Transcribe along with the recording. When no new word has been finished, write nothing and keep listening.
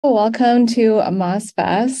Welcome to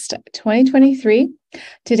MozFest 2023.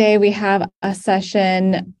 Today we have a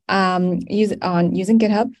session on using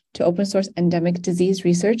GitHub to open source endemic disease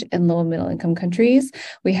research in low and middle income countries.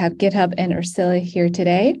 We have GitHub and Ersilia here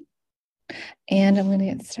today. And I'm going to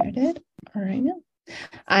get started right now.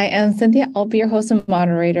 I am Cynthia. I'll be your host and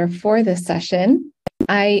moderator for this session.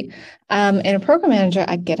 I am a program manager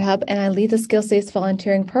at GitHub, and I lead the skills-based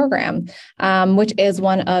volunteering program, which is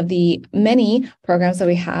one of the many programs that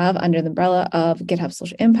we have under the umbrella of GitHub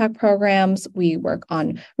social impact programs. We work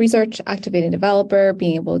on research, activating developer,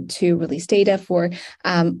 being able to release data for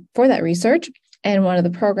that research. And one of the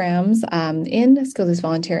programs in skills-based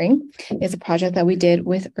volunteering is a project that we did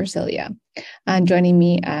with Ersilia. And joining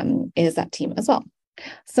me is that team as well.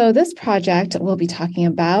 So this project we'll be talking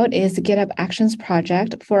about is the GitHub Actions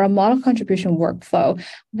project for a model contribution workflow,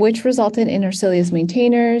 which resulted in Ersilia's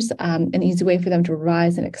maintainers an easy way for them to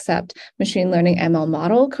revise and accept machine learning ML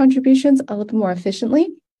model contributions a little bit more efficiently,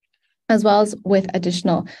 as well as with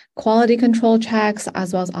additional quality control checks,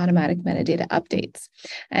 as well as automatic metadata updates.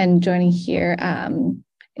 And joining here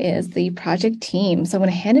is the project team. So I'm going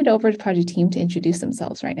to hand it over to the project team to introduce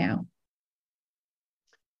themselves right now.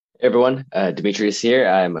 Hey everyone, Dimitrios here.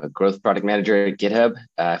 I'm a growth product manager at GitHub.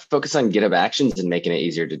 Focus on GitHub Actions and making it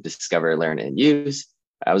easier to discover, learn, and use.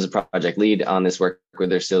 I was a project lead on this work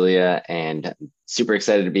with Ersilia, and super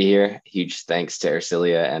excited to be here. Huge thanks to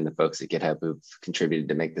Ersilia and the folks at GitHub who've contributed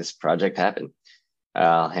to make this project happen.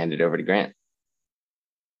 I'll hand it over to Grant.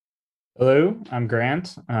 Hello, I'm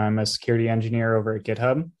Grant. I'm a security engineer over at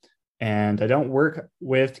GitHub, and I don't work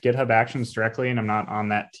with GitHub Actions directly, and I'm not on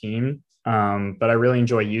that team. But I really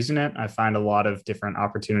enjoy using it. I find a lot of different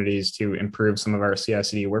opportunities to improve some of our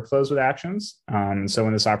CI/CD workflows with Actions. So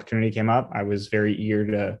when this opportunity came up, I was very eager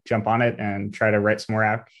to jump on it and try to write some more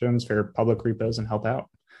actions for public repos and help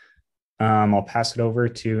out. I'll pass it over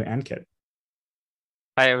to Ankit.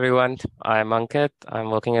 Hi, everyone. I'm Ankit.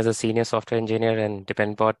 I'm working as a senior software engineer in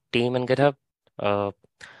Dependbot team in GitHub.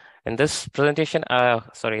 In this collaboration,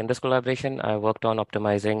 I worked on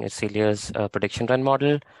optimizing Ersilia's prediction run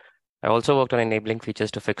model. I also worked on enabling features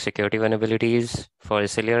to fix security vulnerabilities for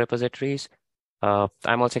Ersilia repositories.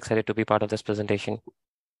 I'm also excited to be part of this presentation.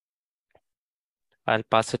 I'll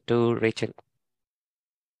pass it to Rachel.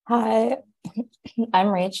 Hi, I'm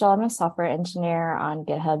Rachel. I'm a software engineer on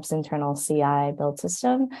GitHub's internal CI build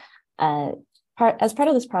system. As part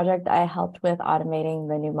of this project, I helped with automating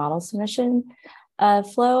the new model submission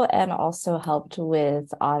flow and also helped with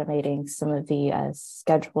automating some of the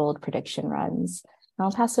scheduled prediction runs.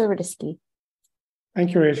 I'll pass it over to Ski.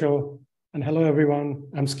 Thank you, Rachel. And hello, everyone.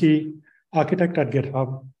 I'm Ski, architect at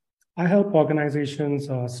GitHub. I help organizations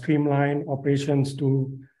streamline operations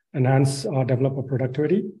to enhance developer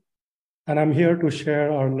productivity. And I'm here to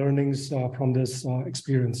share our learnings from this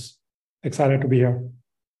experience. Excited to be here.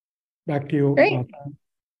 Back to you. Great.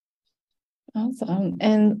 Awesome.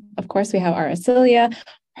 And of course, we have our Ersilia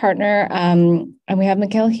partner, and we have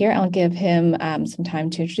Miquel here. I'll give him some time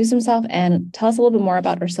to introduce himself and tell us a little bit more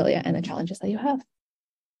about Ersilia and the challenges that you have.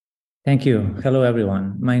 Thank you. Hello,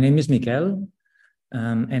 everyone. My name is Miquel,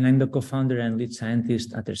 and I'm the co-founder and lead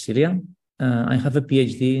scientist at Ersilia. I have a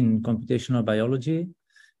PhD in computational biology,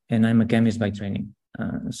 and I'm a chemist by training.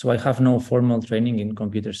 So I have no formal training in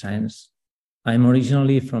computer science. I'm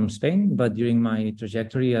originally from Spain, but during my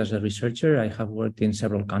trajectory as a researcher, I have worked in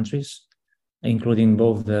several countries, including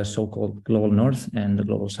both the so-called Global North and the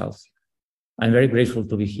Global South. I'm very grateful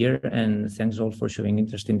to be here, and thanks all for showing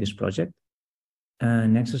interest in this project.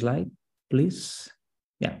 Next slide, please.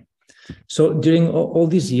 Yeah. So during all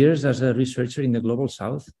these years as a researcher in the Global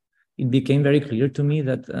South, it became very clear to me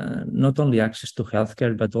that not only access to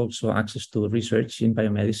healthcare, but also access to research in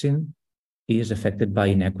biomedicine is affected by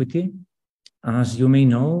inequity. As you may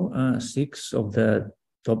know, 6 of the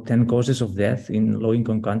top 10 causes of death in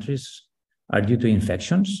low-income countries are due to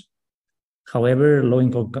infections. However,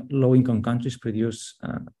 low-income countries produce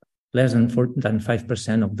less than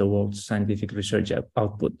 5% of the world's scientific research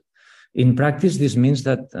output. In practice, this means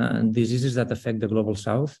that diseases that affect the Global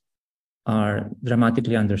South are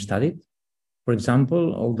dramatically understudied. For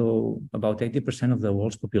example, although about 80% of the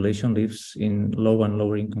world's population lives in low and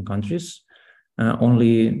lower income countries,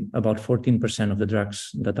 only about 14% of the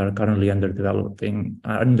drugs that are currently under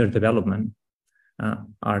development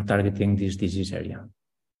are targeting this disease area.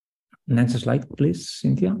 Next slide, please,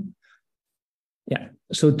 Cynthia. Yeah,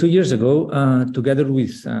 so 2 years ago, together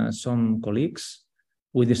with some colleagues,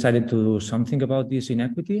 we decided to do something about this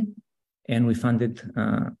inequity, and we funded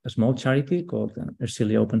a small charity called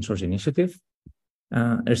Ersilia Open Source Initiative.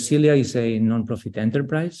 Ersilia is a non-profit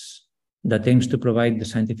enterprise that aims to provide the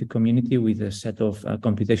scientific community with a set of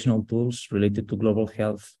computational tools related to global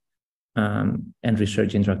health and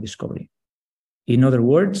research in drug discovery. In other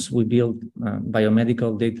words, we build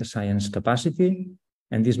biomedical data science capacity,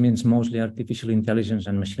 and this means mostly artificial intelligence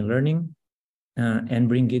and machine learning, and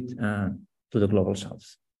bring it to the global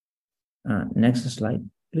south. Next slide,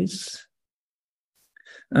 please.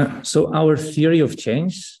 So our theory of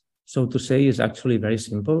change, so to say, is actually very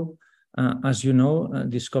simple. As you know,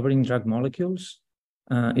 discovering drug molecules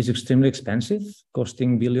is extremely expensive,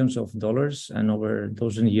 costing billions of dollars and over a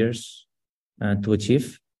dozen years to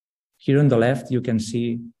achieve. Here on the left, you can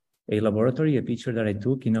see a laboratory, a picture that I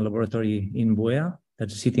took in a laboratory in Buea,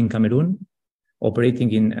 that's sitting in Cameroon,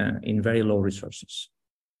 operating in very low resources.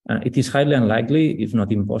 It is highly unlikely, if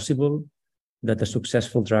not impossible, that a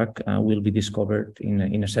successful drug will be discovered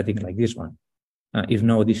in a setting like this one, if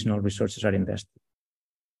no additional resources are invested.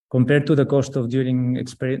 Compared to the cost of doing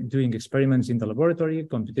experiments in the laboratory,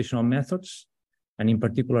 computational methods, and in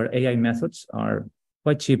particular AI methods, are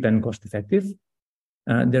quite cheap and cost-effective.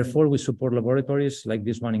 Therefore, we support laboratories like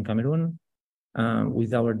this one in Cameroon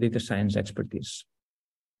with our data science expertise.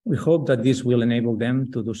 We hope that this will enable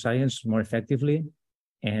them to do science more effectively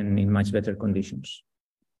and in much better conditions.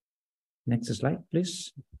 Next slide,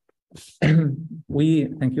 please.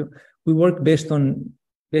 Thank you. We work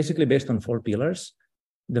basically based on 4 pillars.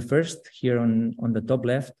 The first, here on the top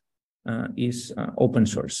left, is open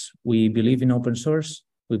source. We believe in open source.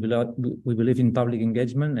 We believe in public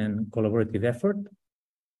engagement and collaborative effort.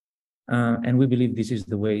 And we believe this is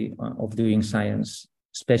the way of doing science,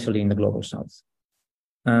 especially in the global south.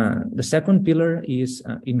 The second pillar is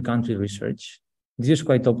in-country research. This is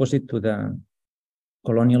quite opposite to the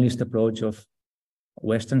colonialist approach of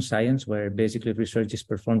Western science, where basically research is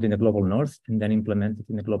performed in the global north and then implemented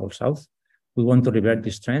in the global south. We want to revert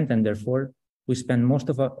this trend, and therefore we spend most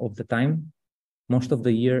of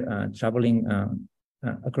the year traveling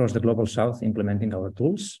across the global south implementing our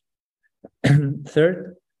tools.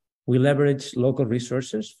 Third, we leverage local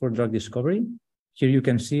resources for drug discovery. Here you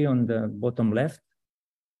can see on the bottom left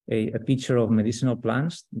a picture of medicinal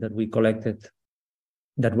plants that were collected,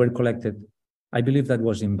 I believe that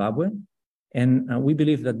was Zimbabwe. And we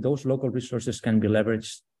believe that those local resources can be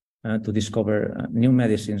leveraged to discover new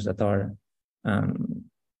medicines that are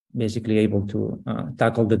basically able to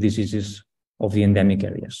tackle the diseases of the endemic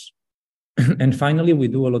areas. And finally, we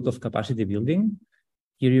do a lot of capacity building.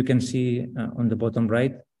 Here you can see on the bottom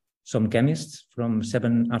right, some chemists from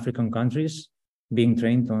 7 African countries being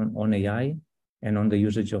trained on AI and on the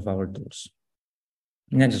usage of our tools.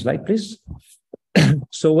 Next slide, please.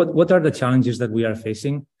 So what are the challenges that we are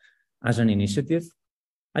facing as an initiative?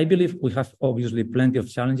 I believe we have obviously plenty of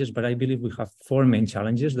challenges, but I believe we have 4 main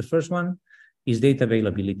challenges. The first one is data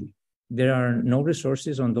availability. There are no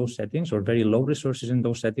resources on those settings, or very low resources in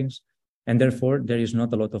those settings, and therefore there is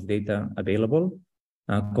not a lot of data available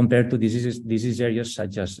compared to disease areas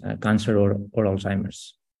such as cancer or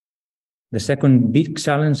Alzheimer's. The second big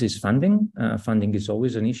challenge is funding. Funding is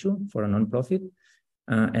always an issue for a nonprofit,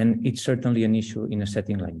 and it's certainly an issue in a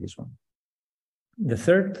setting like this one. The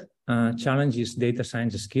third challenge is data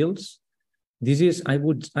science skills. This is, I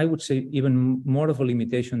would say, even more of a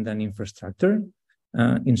limitation than infrastructure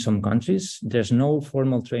in some countries. There's no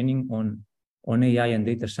formal training on AI and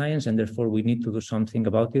data science, and therefore we need to do something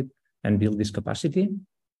about it and build this capacity.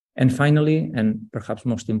 And finally, and perhaps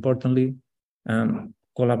most importantly,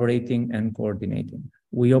 collaborating and coordinating.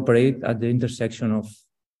 We operate at the intersection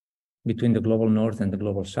between the global north and the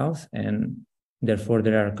global south, and therefore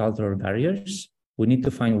there are cultural barriers. We need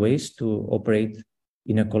to find ways to operate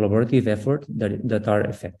in a collaborative effort that are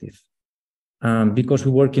effective. Because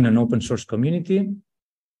we work in an open source community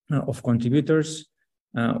of contributors,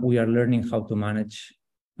 we are learning how to manage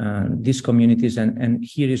these communities, and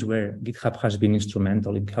here is where GitHub has been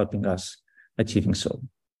instrumental in helping us achieving so.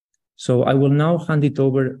 So I will now hand it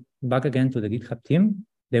over back again to the GitHub team.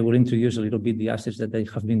 They will introduce a little bit the assets that they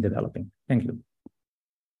have been developing. Thank you.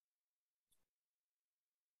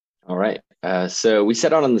 All right. So we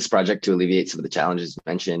set out on this project to alleviate some of the challenges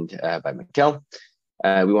mentioned by Miquel.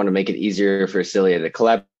 We want to make it easier for Ersilia to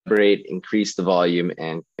collaborate, increase the volume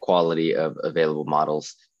and quality of available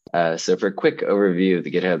models. So for a quick overview of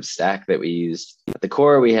the GitHub stack that we used, at the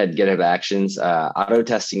core, we had GitHub Actions,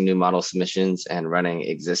 auto-testing new model submissions and running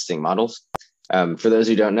existing models. For those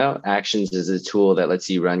who don't know, Actions is a tool that lets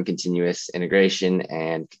you run continuous integration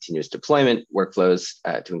and continuous deployment workflows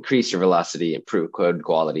to increase your velocity, improve code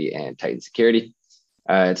quality, and tighten security.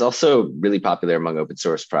 It's also really popular among open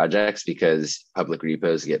source projects because public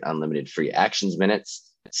repos get unlimited free Actions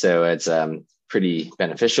minutes. So it's pretty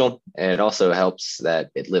beneficial. And it also helps that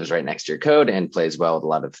it lives right next to your code and plays well with a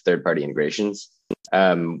lot of third-party integrations.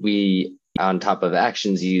 We, on top of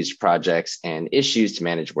actions, used projects and issues to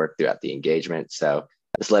manage work throughout the engagement. So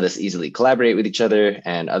this let us easily collaborate with each other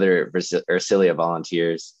and other Ersilia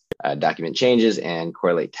volunteers, document changes and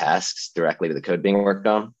correlate tasks directly to the code being worked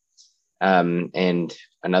on. And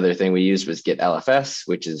another thing we used was Git LFS,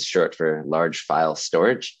 which is short for large file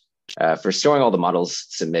storage, for storing all the models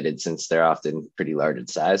submitted, since they're often pretty large in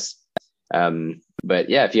size. But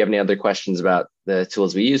yeah, if you have any other questions about the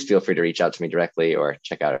tools we use, feel free to reach out to me directly or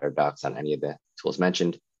check out our docs on any of the tools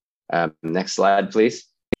mentioned. Next slide, please.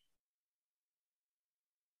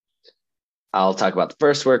 I'll talk about the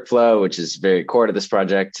first workflow, which is very core to this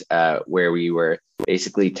project, where we were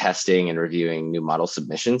basically testing and reviewing new model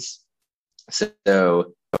submissions.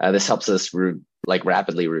 So this helps us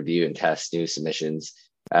rapidly review and test new submissions.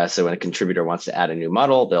 So when a contributor wants to add a new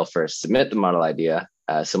model, they'll first submit the model idea.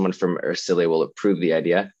 Someone from Ersilia will approve the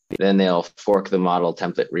idea. Then they'll fork the model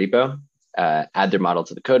template repo, add their model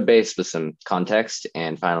to the code base with some context,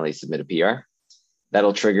 and finally submit a PR.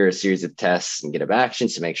 That'll trigger a series of tests and GitHub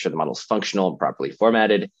actions to make sure the model is functional and properly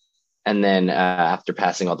formatted. And then after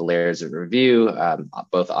passing all the layers of review,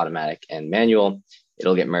 both automatic and manual,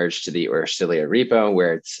 it'll get merged to the Ersilia repo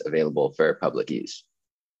where it's available for public use.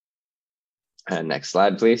 Next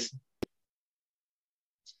slide, please.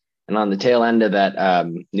 And on the tail end of that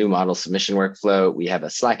new model submission workflow, we have a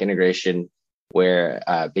Slack integration where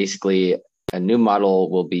basically a new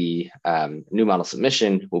model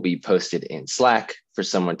submission will be posted in Slack for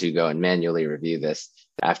someone to go and manually review this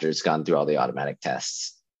after it's gone through all the automatic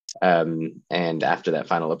tests. And after that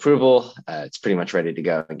final approval, it's pretty much ready to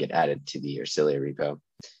go and get added to the Ersilia repo.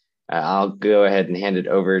 I'll go ahead and hand it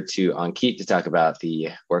over to Ankit to talk about the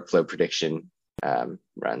workflow prediction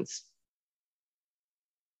runs.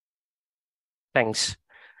 Thanks.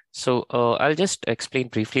 So I'll just explain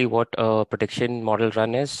briefly what a prediction model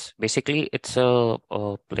run is. Basically, it's it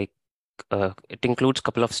includes a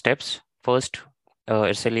couple of steps. First,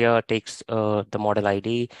 Ersilia takes the model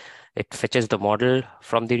ID, it fetches the model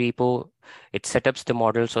from the repo, it setups the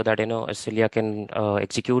model so that Ersilia can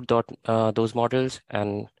execute those models,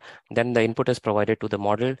 and then the input is provided to the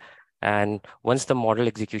model. And once the model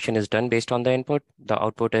execution is done based on the input, the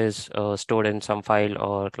output is stored in some file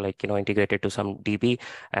or integrated to some DB,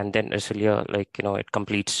 and then Ersilia it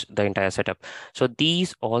completes the entire setup. So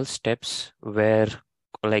these all steps were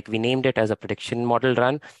we named it as a prediction model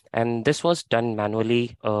run, and this was done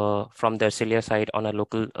manually from the Ersilia side on a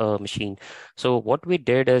local machine. So what we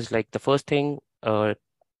did is the first thing to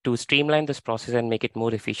streamline this process and make it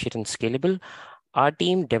more efficient and scalable, our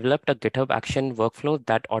team developed a GitHub action workflow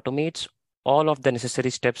that automates all of the necessary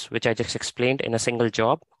steps, which I just explained, in a single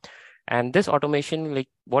job. And this automation,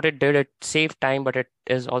 what it did, it saved time, but it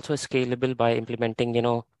is also scalable by implementing,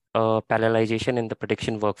 parallelization in the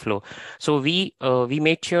prediction workflow. So we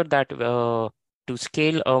made sure that to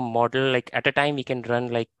scale a model, at a time, we can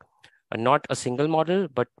run not a single model,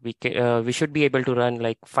 but we should be able to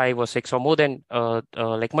run 5 or 6 or more than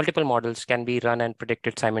multiple models can be run and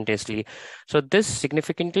predicted simultaneously. So this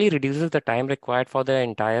significantly reduces the time required for the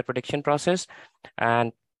entire prediction process,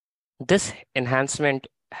 and this enhancement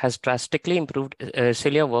has drastically improved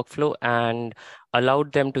Ersilia workflow and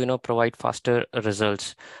allowed them to provide faster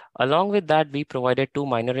results. Along with that, we provided 2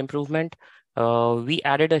 minor improvements. We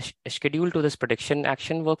added a schedule to this prediction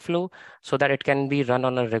action workflow so that it can be run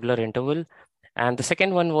on a regular interval. And the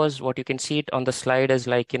second one was what you can see it on the slide is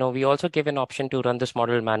we also give an option to run this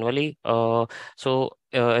model manually. So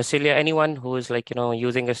Ersilia, anyone who is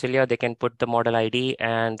using Ersilia, they can put the model ID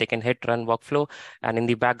and they can hit run workflow, and in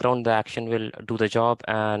the background the action will do the job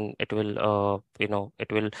and it will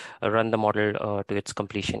run the model to its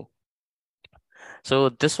completion. So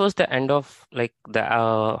this was the end of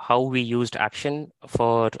how we used action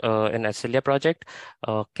for an Ersilia project.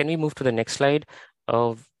 Can we move to the next slide?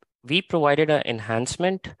 We provided an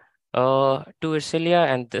enhancement to Ersilia,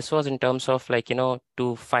 and this was in terms of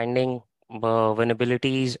to finding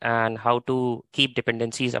vulnerabilities and how to keep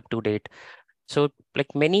dependencies up to date. So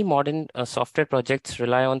many modern software projects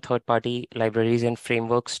rely on third-party libraries and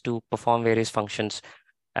frameworks to perform various functions.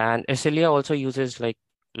 And Ersilia also uses a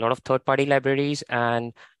lot of third-party libraries,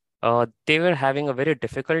 and they were having a very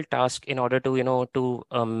difficult task in order to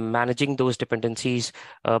managing those dependencies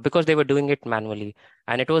because they were doing it manually,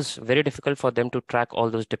 and it was very difficult for them to track all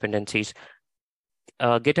those dependencies.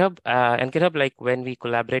 GitHub when we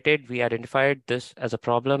collaborated, we identified this as a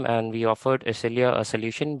problem, and we offered Ersilia a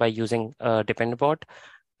solution by using Dependbot.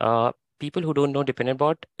 People who don't know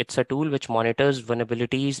Dependbot, it's a tool which monitors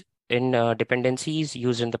vulnerabilities in dependencies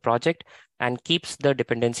used in the project and keeps the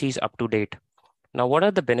dependencies up to date. Now, what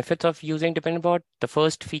are the benefits of using DependBot? The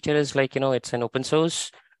first feature is like, it's an open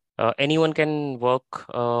source. Anyone can work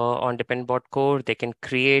on DependBot code. They can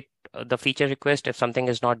create the feature request. If something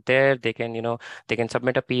is not there, they can, they can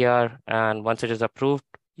submit a PR, and once it is approved,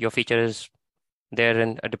 your feature is there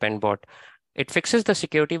in a DependBot. It fixes the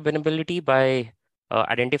security vulnerability by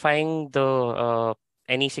identifying the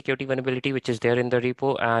any security vulnerability which is there in the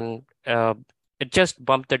repo, and it just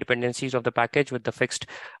bumped the dependencies of the package with the fixed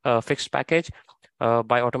package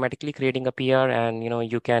by automatically creating a PR, and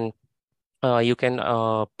you can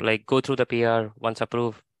like go through the PR. Once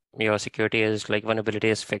approved, your security is like vulnerability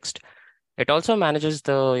is fixed. It also manages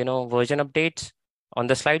the version updates. On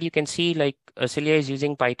the slide, you can see like Ersilia is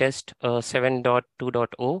using PyTest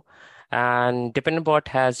 7.2.0, and DependBot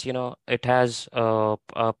has it has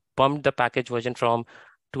bumped the package version from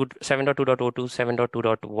 7.2.0 to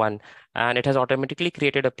 7.2.1, and it has automatically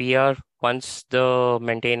created a PR. Once the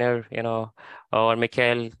maintainer or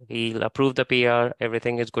Miquel, he'll approve the PR,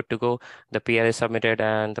 everything is good to go. The PR is submitted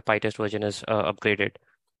and the PyTest version is upgraded.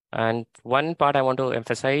 And one part I want to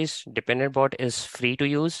emphasize, DependBot is free to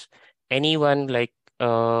use. Anyone like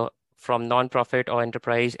from non-profit or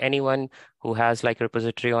enterprise, anyone who has like a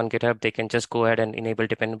repository on GitHub, they can just go ahead and enable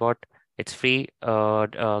DependBot. It's free.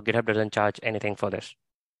 GitHub doesn't charge anything for this.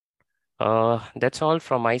 That's all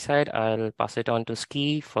from my side. I'll pass it on to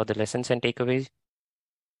Ski for the lessons and takeaways.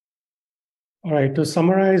 All right, to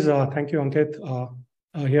summarize, thank you, Ankit.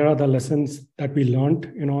 Here are the lessons that we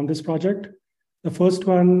learned on this project. The first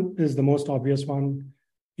one is the most obvious one.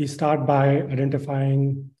 We start by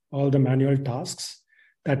identifying all the manual tasks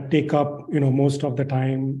that take up most of the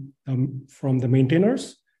time from the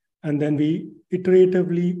maintainers, and then we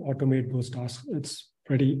iteratively automate those tasks. It's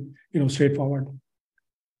pretty straightforward.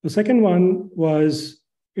 The second one was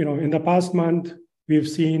in the past month we've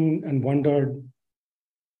seen and wondered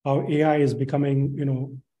how AI is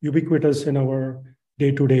becoming ubiquitous in our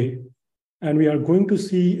day-to-day. And we are going to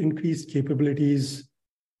see increased capabilities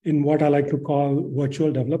in what I like to call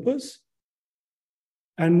virtual developers.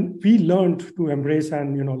 And we learned to embrace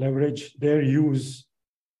and leverage their use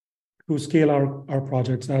to scale our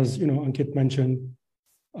projects, as Ankit mentioned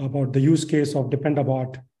about the use case of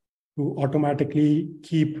DependBot to automatically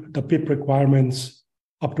keep the PIP requirements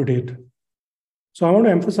up to date. So I want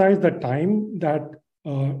to emphasize the time that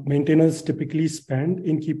maintainers typically spend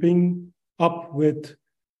in keeping up with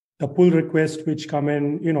the pull requests which come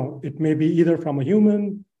in. It may be either from a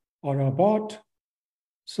human or a bot.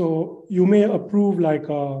 So you may approve like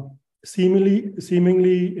a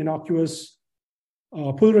seemingly innocuous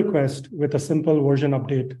pull request with a simple version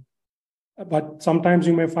update. But sometimes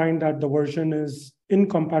you may find that the version is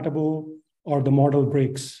incompatible or the model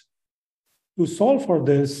breaks. To solve for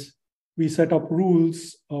this, we set up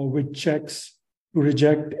rules with checks to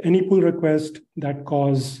reject any pull request that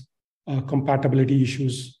cause compatibility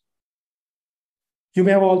issues. You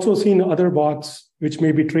may have also seen other bots which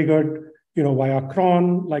may be triggered via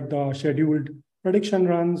cron, like the scheduled prediction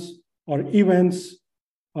runs or events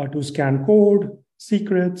to scan code,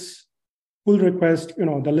 secrets, pull request,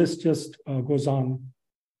 the list just goes on.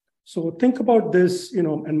 So think about this,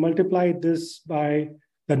 and multiply this by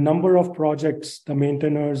the number of projects the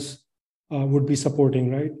maintainers would be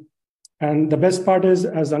supporting, right? And the best part is,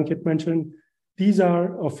 as Ankit mentioned, these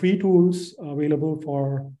are free tools available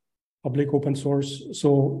for public open source.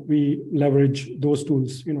 So we leverage those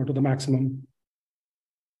tools, to the maximum.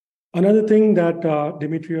 Another thing that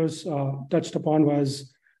Dimitrios touched upon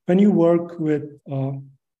was when you work with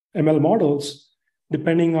ML models,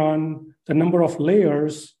 depending on the number of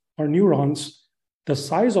layers or neurons, the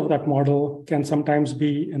size of that model can sometimes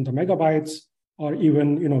be in the megabytes or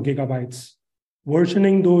even gigabytes.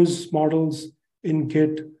 Versioning those models in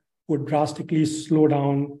Git would drastically slow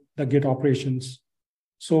down the Git operations.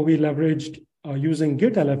 So we leveraged using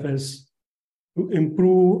Git LFS to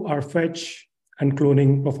improve our fetch and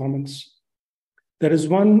cloning performance. There is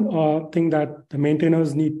one thing that the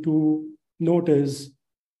maintainers need to note is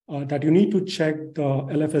that you need to check the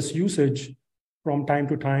LFS usage from time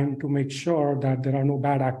to time to make sure that there are no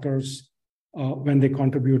bad actors when they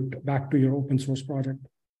contribute back to your open source project.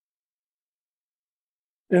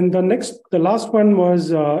 And the last one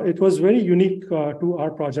was, it was very unique to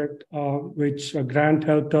our project, which Grant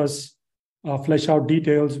helped us flesh out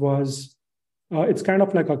details was, it's kind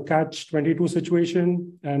of like a catch-22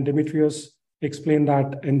 situation, and Dimitrios explained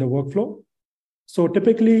that in the workflow. So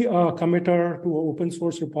typically a committer to an open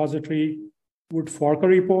source repository would fork a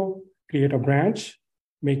repo, create a branch,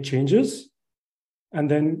 make changes, and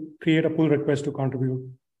then create a pull request to contribute.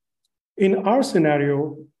 In our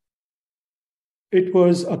scenario, it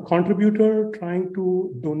was a contributor trying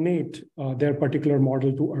to donate their particular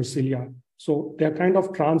model to Ersilia. So they're kind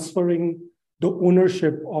of transferring the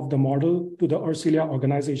ownership of the model to the Ersilia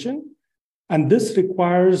organization. And this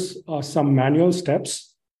requires some manual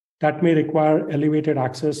steps that may require elevated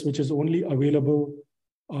access, which is only available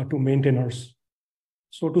to maintainers.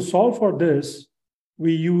 So to solve for this,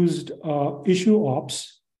 we used issue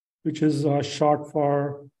ops, which is short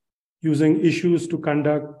for using issues to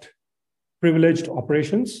conduct privileged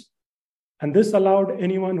operations. And this allowed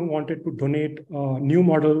anyone who wanted to donate a new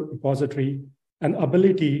model repository an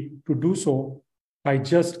ability to do so by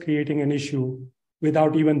just creating an issue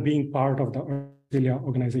without even being part of the Ersilia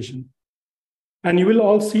organization. And you will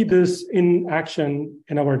all see this in action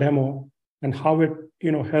in our demo and how it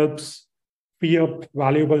helps free up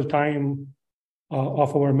valuable time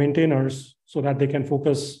of our maintainers so that they can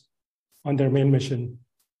focus on their main mission.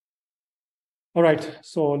 All right,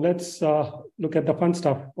 so let's look at the fun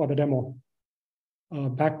stuff for the demo.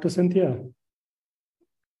 Back to Cynthia.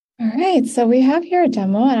 All right, so we have here a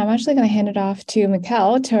demo, and I'm actually going to hand it off to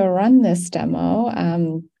Miquel to run this demo.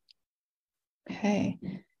 Okay.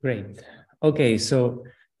 Great. Okay, so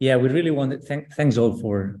yeah, we really wanted, thanks all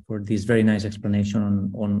for this very nice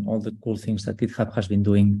explanation on all the cool things that GitHub has been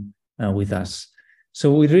doing with us.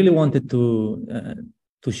 So we really wanted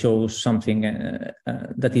to show something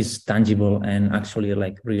that is tangible and actually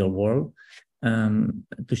like real world,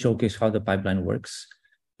 to showcase how the pipeline works.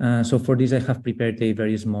 So for this, I have prepared a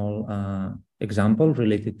very small example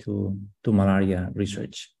related to malaria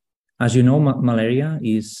research. As you know, malaria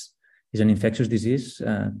is an infectious disease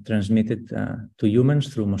transmitted to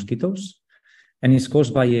humans through mosquitoes, and it's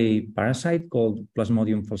caused by a parasite called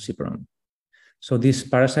Plasmodium falciparum. So this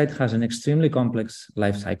parasite has an extremely complex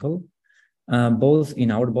life cycle, both in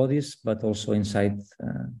our bodies, but also inside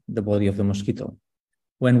the body of the mosquito.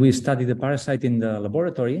 When we study the parasite in the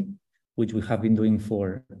laboratory, which we have been doing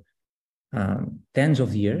for tens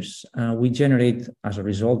of years, we generate, as a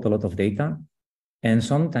result, a lot of data. And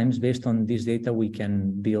sometimes, based on this data, we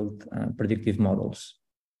can build predictive models.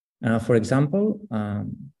 For example,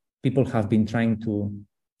 people have been trying to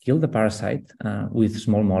kill the parasite with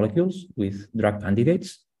small molecules, with drug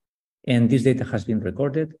candidates. And this data has been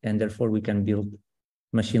recorded, and therefore we can build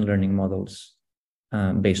machine learning models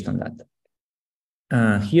based on that.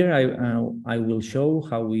 Here, I will show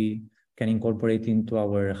how we can incorporate into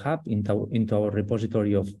our hub, into our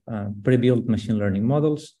repository of pre-built machine learning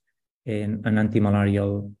models, and an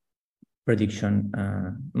anti-malarial prediction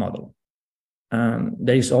model.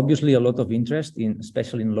 There is obviously a lot of interest,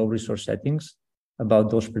 especially in low resource settings, about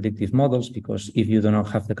those predictive models, because if you do not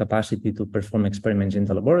have the capacity to perform experiments in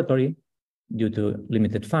the laboratory due to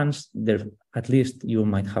limited funds, at least you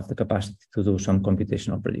might have the capacity to do some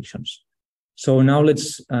computational predictions. So now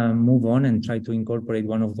let's move on and try to incorporate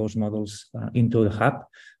one of those models into the hub.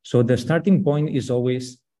 So the starting point is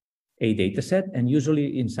always a data set, and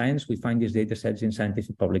usually in science, we find these data sets in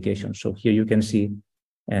scientific publications. So here you can see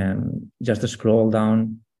just a scroll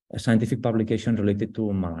down, a scientific publication related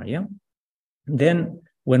to malaria. Then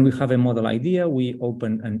when we have a model idea, we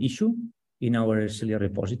open an issue in our Ersilia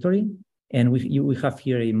repository, and we have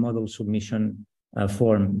here a model submission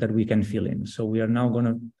form that we can fill in. So we are now going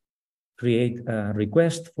to create a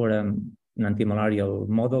request for an anti-malarial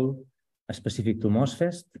model specific to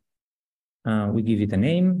MOSFEST. We give it a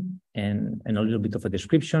name and a little bit of a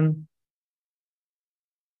description.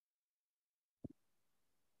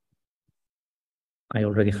 I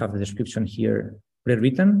already have the description here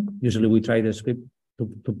pre-written. Usually we try the script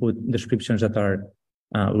to put descriptions that are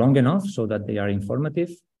long enough so that they are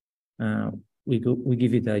informative. We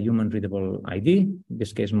give it a human readable ID, in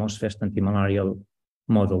this case, MOSFEST anti-malarial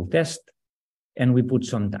model test, and we put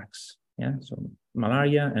some tags. Yeah, so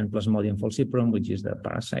malaria and Plasmodium falciparum, which is the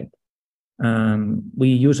parasite. We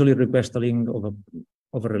usually request a link of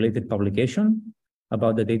a related publication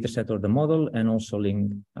about the dataset or the model, and also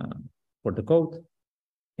link for the code.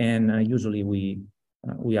 And usually we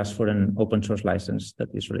ask for an open source license that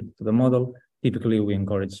is related to the model. Typically, we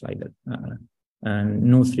encourage like that,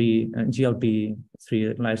 GLP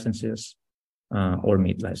 3 licenses or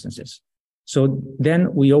MIT licenses. So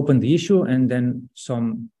then we open the issue, and then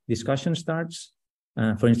some discussion starts.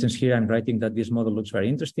 For instance, here I'm writing that this model looks very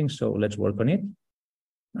interesting, so let's work on it.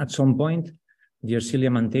 At some point, the Ersilia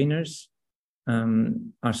maintainers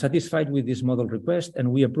are satisfied with this model request,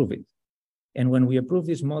 and we approve it. And when we approve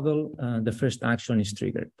this model, the first action is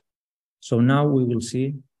triggered. So now we will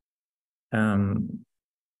see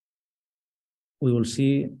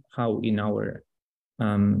how in our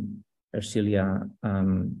Ersilia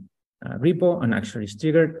repo an action is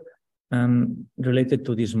triggered related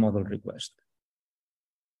to this model request.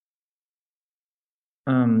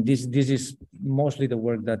 this is mostly the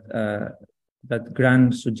work that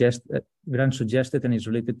Grant suggested and is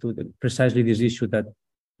related to precisely this issue that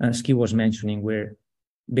Ski was mentioning, where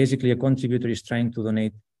basically a contributor is trying to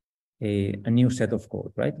donate a new set of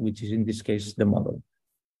code, right? Which is in this case the model.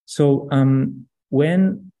 So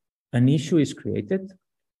when an issue is created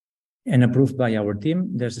and approved by our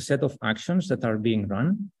team, there's a set of actions that are being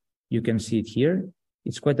run. You can see it here.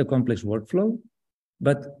 It's quite a complex workflow,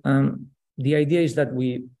 but the idea is that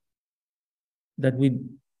we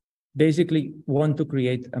basically want to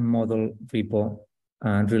create a model repo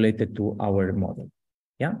related to our model.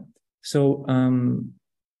 Yeah. So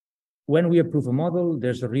when we approve a model,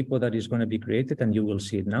 there's a repo that is going to be created, and you will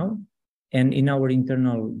see it now. And in our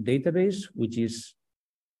internal database, which is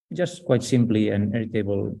just quite simply an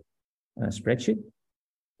Airtable spreadsheet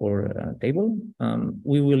or table,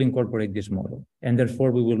 we will incorporate this model. And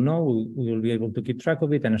therefore, we will know, we will be able to keep track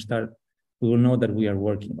of it and we will know that we are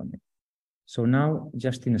working on it. So now,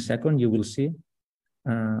 just in a second, you will see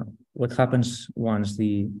what happens once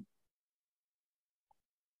the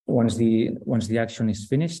action is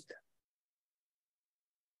finished.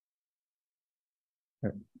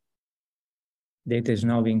 Data is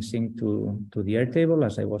now being synced to the Airtable,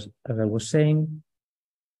 as I was saying.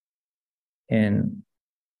 And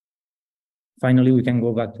finally, we can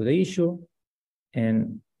go back to the issue,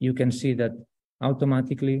 and you can see that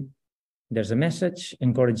automatically there's a message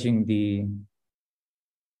encouraging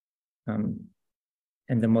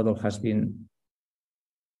and the model has been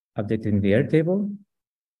updated in the Airtable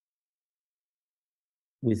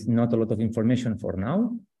with not a lot of information for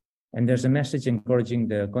now. And there's a message encouraging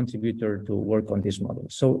the contributor to work on this model.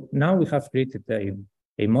 So now we have created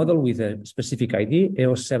a model with a specific ID,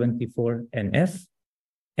 EOS74NF,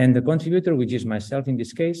 and the contributor, which is myself in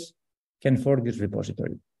this case, can fork this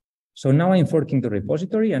repository. So now I'm forking the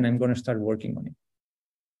repository and I'm going to start working on it.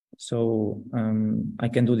 So I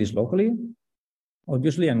can do this locally.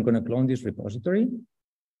 Obviously, I'm going to clone this repository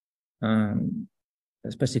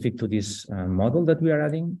specific to this model that we are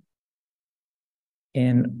adding.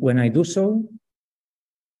 And when I do so,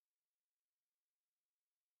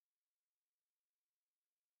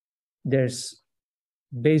 there's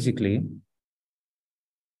basically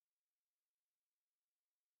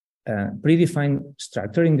predefined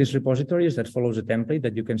structure in these repositories that follows a template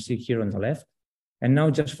that you can see here on the left. And now,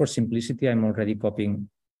 just for simplicity, I'm already copying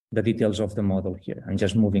the details of the model here. I'm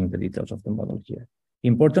just moving the details of the model here.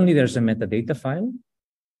 Importantly, there's a metadata file,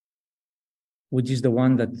 which is the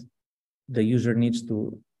one that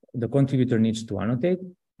the contributor needs to annotate.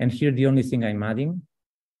 And here, the only thing I'm adding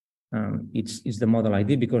is the model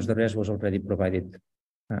ID, because the rest was already provided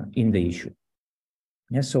in the issue.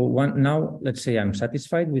 Yeah, so now let's say I'm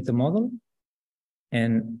satisfied with the model,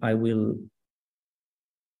 and I will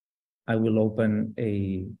open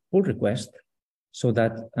a pull request so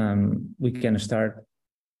that we can start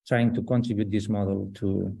trying to contribute this model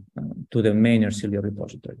to the main Ersilia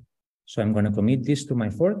repository. So I'm going to commit this to my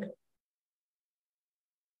fork.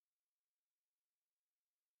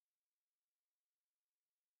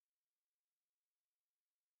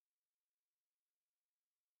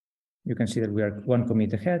 You can see that we are one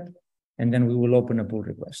commit ahead, and then we will open a pull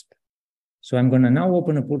request. So I'm going to now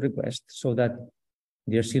open a pull request so that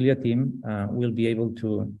the Ersilia team will be able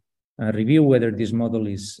to review whether this model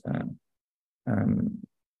is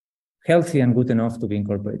healthy and good enough to be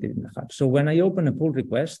incorporated in the hub. So when I open a pull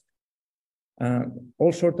request,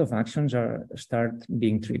 all sorts of actions start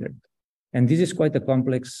being triggered. And this is quite a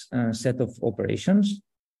complex set of operations.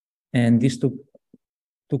 And this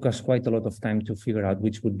took us quite a lot of time to figure out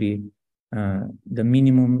which would be the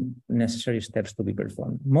minimum necessary steps to be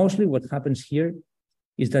performed. Mostly what happens here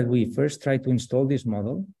is that we first try to install this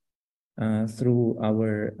model through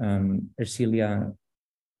our Ersilia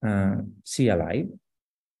CLI.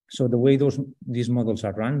 So the way these models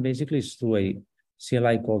are run basically is through a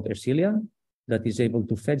CLI called Ersilia that is able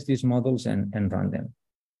to fetch these models and run them.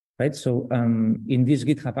 Right? So in this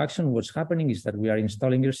GitHub action, what's happening is that we are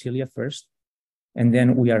installing Ersilia first, and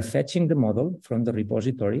then we are fetching the model from the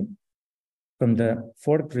repository, from the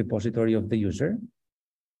forked repository of the user.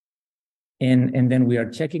 And then we are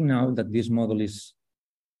checking now that this model is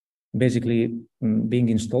basically being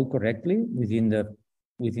installed correctly within the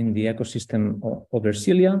ecosystem of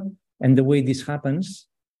Ersilia. And the way this happens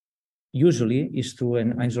usually is through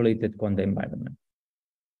an isolated conda environment.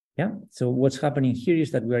 Yeah. So what's happening here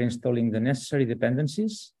is that we are installing the necessary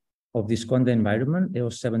dependencies of this conda environment,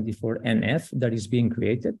 EOS74NF, that is being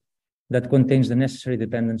created, that contains the necessary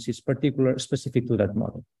dependencies specific to that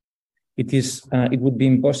model. It would be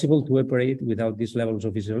impossible to operate without these levels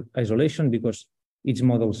of isolation, because each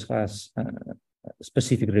model has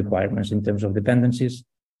specific requirements in terms of dependencies,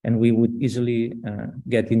 and we would easily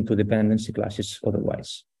get into dependency classes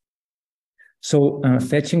otherwise. So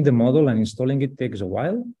fetching the model and installing it takes a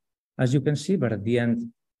while, as you can see, but at the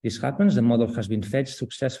end, this happens. The model has been fetched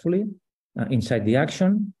successfully inside the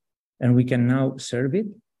action, and we can now serve it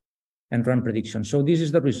and run prediction. So this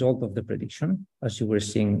is the result of the prediction, as you were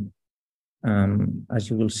seeing, as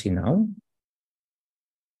you will see now.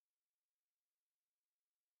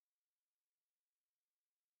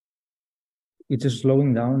 It is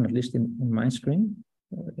slowing down, at least in my screen.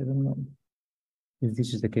 I don't know if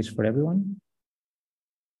this is the case for everyone.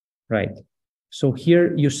 Right. So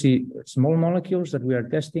here you see small molecules that we are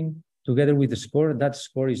testing together with the score. That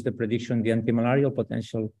score is the prediction, the antimalarial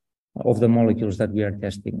potential of the molecules that we are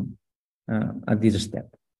testing at this step.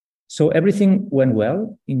 So everything went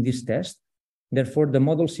well in this test. Therefore, the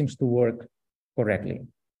model seems to work correctly.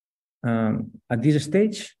 At this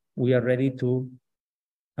stage, we are ready to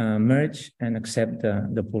merge and accept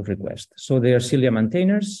the pull request. So the Ersilia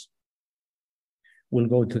maintainers will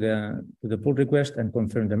go to the pull request and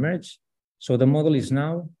confirm the merge. So the model is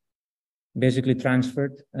now basically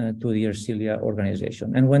transferred to the Ersilia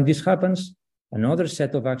organization. And when this happens, another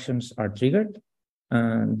set of actions are triggered,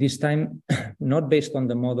 this time not based on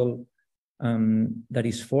the model that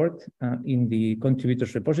is forked in the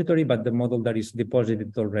contributors repository, but the model that is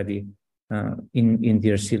deposited already in the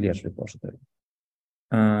Ersilia's repository,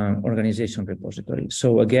 organization repository.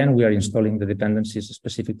 So again, we are installing the dependencies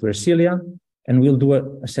specific to Ersilia, and we'll do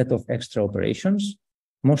a set of extra operations.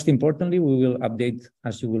 Most importantly, we will update,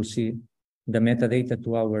 as you will see, the metadata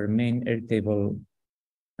to our main Airtable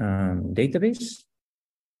database,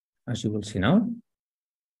 as you will see now.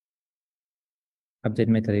 Update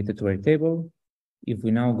metadata to Airtable. If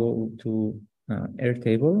we now go to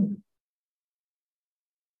Airtable,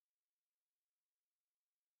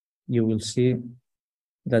 you will see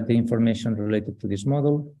that the information related to this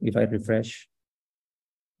model, if I refresh,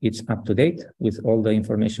 it's up to date with all the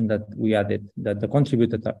information that we added, that the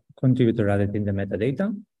contributor added in the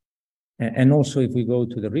metadata. And also, if we go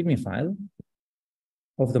to the README file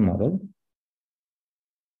of the model,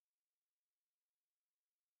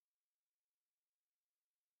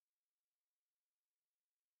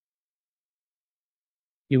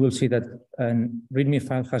 you will see that a README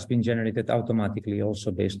file has been generated automatically,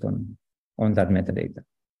 also based on that metadata.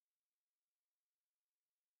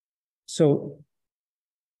 So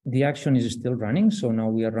the action is still running. So now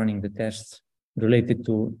we are running the tests related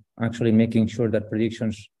to actually making sure that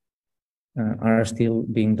predictions are still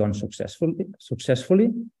being done successfully.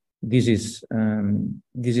 This is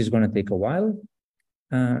going to take a while.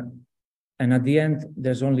 And at the end,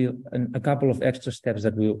 there's only a couple of extra steps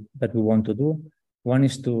that we want to do. One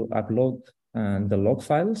is to upload the log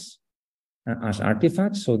files as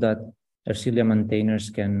artifacts so that Ersilia maintainers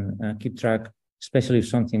can keep track, especially if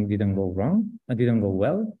something didn't go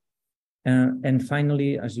well. And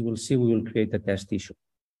finally, as you will see, we will create a test issue.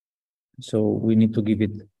 So we need to give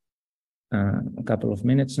it a couple of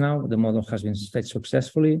minutes now. The model has been fetched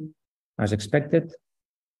successfully, as expected.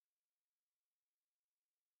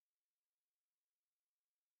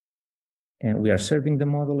 And we are serving the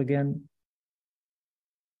model again.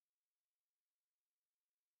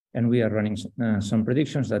 And we are running some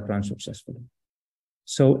predictions that run successfully.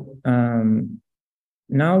 So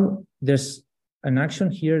now there's an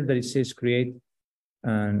action here that it says create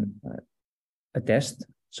a test.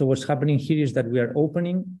 So what's happening here is that we are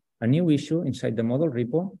opening a new issue inside the model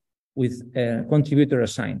repo with a contributor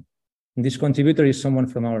assigned. And this contributor is someone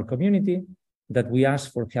from our community that we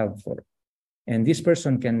ask for help for. And this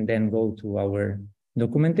person can then go to our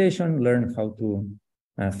documentation, learn how to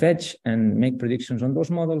fetch and make predictions on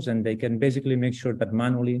those models, and they can basically make sure that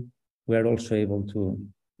manually we are also able to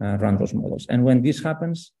run those models. And when this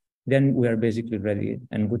happens, then we are basically ready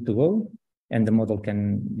and good to go, and the model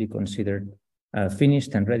can be considered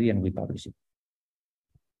finished and ready, and we publish it.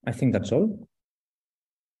 I think that's all.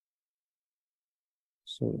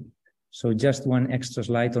 So just one extra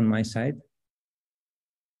slide on my side.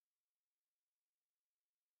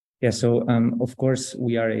 Yeah, so of course,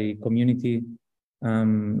 we are a community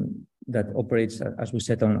that operates, as we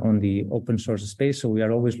said, on the open source space. So we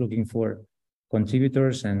are always looking for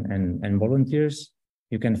contributors and volunteers.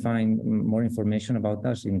 You can find more information about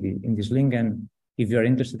us in this link. And if you're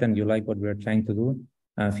interested and you like what we're trying to do,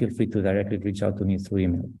 feel free to directly reach out to me through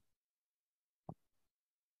email.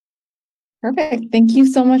 Perfect. Thank you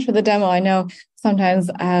so much for the demo. I know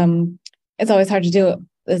sometimes it's always hard to do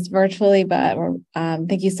this virtually, but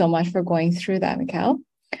thank you so much for going through that, Miquel.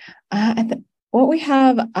 what we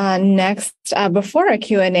have next, before our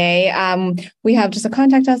Q&A, we have just a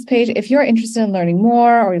contact us page. If you're interested in learning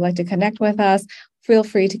more or you'd like to connect with us, feel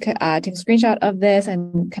free to take a screenshot of this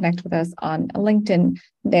and connect with us on LinkedIn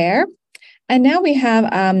there. And now we have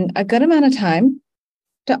a good amount of time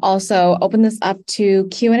to also open this up to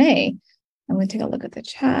Q&A. I'm going to take a look at the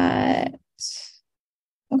chat.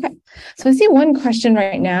 Okay, so I see one question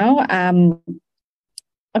right now.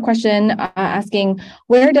 A question asking,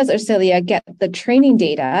 where does Ersilia get the training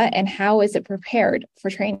data and how is it prepared for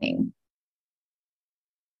training?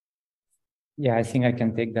 Yeah, I think I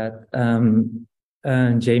can take that.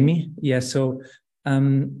 Jamie, yeah, so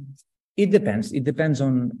it depends. It depends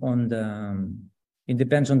on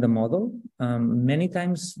the model. Many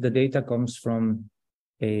times the data comes from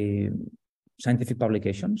scientific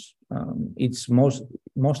publications. It's most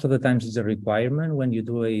of the times it's a requirement when you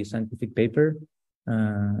do a scientific paper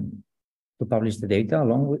to publish the data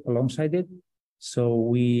alongside it. So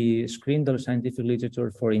we screen the scientific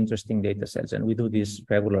literature for interesting data sets, and we do this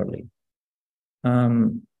regularly.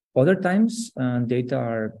 Other times, data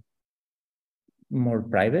are more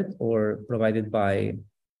private or provided by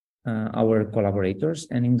our collaborators.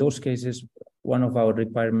 And in those cases, one of our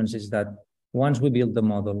requirements is that once we build the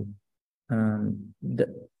model,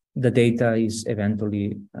 the data is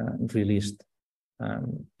eventually released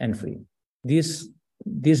and free. This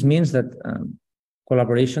means that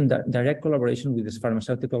direct collaboration with these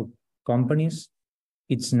pharmaceutical companies,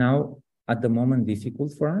 it's now at the moment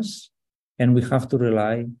difficult for us, and we have to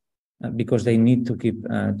rely, because they need to keep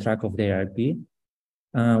track of their IP,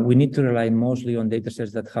 we need to rely mostly on data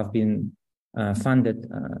sets that have been funded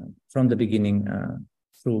from the beginning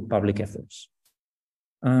through public efforts.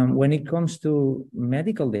 When it comes to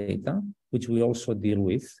medical data, which we also deal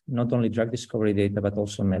with, not only drug discovery data, but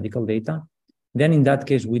also medical data, then in that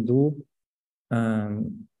case, we do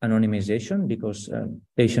anonymization because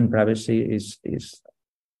patient privacy is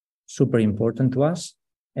super important to us.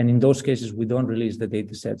 And in those cases, we don't release the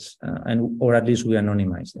data sets, or at least we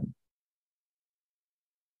anonymize them.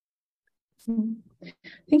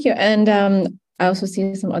 Thank you. And I also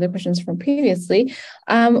see some other questions from previously.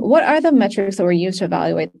 What are the metrics that were used to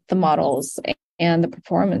evaluate the models and the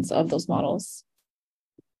performance of those models?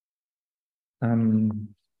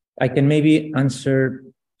 I can maybe answer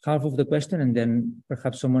half of the question, and then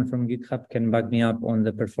perhaps someone from GitHub can back me up on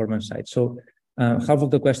the performance side. So half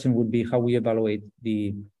of the question would be how we evaluate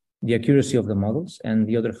the accuracy of the models, and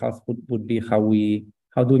the other half would be how do we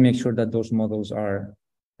make sure that those models are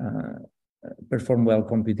perform well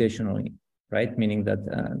computationally, right? Meaning that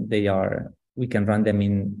we can run them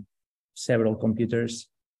in several computers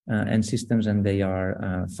and systems, and they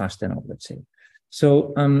are fast enough, let's say.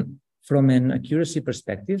 So from an accuracy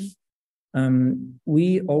perspective,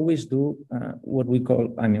 we always do what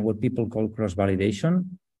people call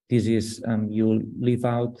cross-validation. This is you leave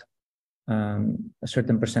out a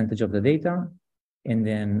certain percentage of the data, and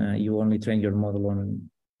then you only train your model on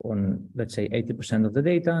let's say 80% of the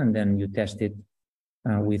data, and then you test it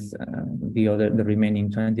with the remaining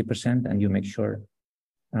 20%, and you make sure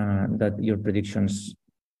that your predictions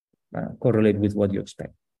correlate with what you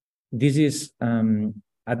expect. This is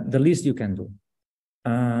at the least you can do,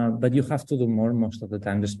 but you have to do more most of the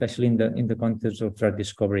time, especially in the context of drug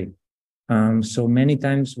discovery. So many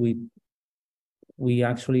times we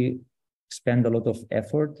actually spend a lot of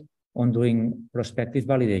effort on doing prospective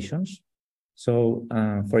validations. So,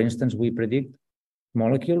 for instance, we predict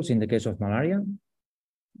molecules in the case of malaria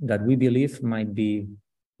that we believe might be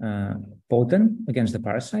potent against the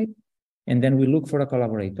parasite. And then we look for a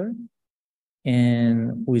collaborator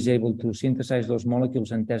and who is able to synthesize those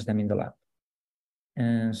molecules and test them in the lab.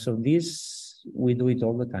 And so we do it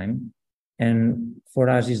all the time. And for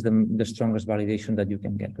us is the strongest validation that you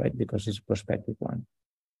can get, right? Because it's a prospective one.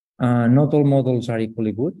 Not all models are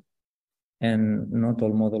equally good, and not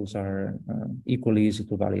all models are equally easy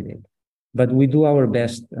to validate. But we do our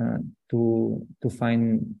best to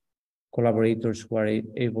find collaborators who are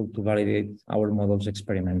able to validate our models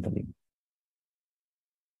experimentally.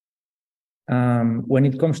 When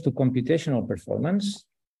it comes to computational performance,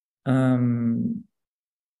 I've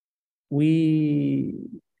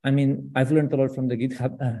learned a lot from the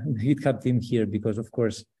GitHub team here, because of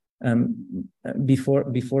course,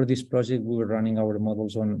 before this project, we were running our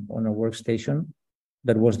models on a workstation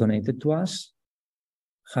that was donated to us,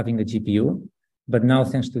 having a GPU. But now,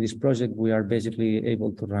 thanks to this project, we are basically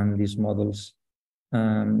able to run these models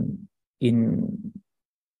in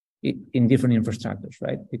different infrastructures,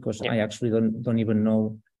 right? Because I actually don't even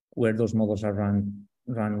know where those models are run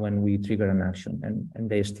when we trigger an action, and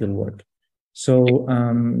they still work. So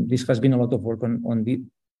this has been a lot of work on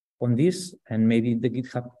on this, and maybe the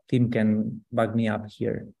GitHub team can back me up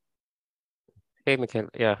here. Hey, Miquel.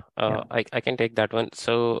 Yeah, I can take that one.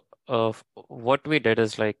 So, what we did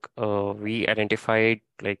is like we identified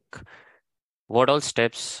like what all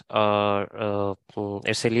steps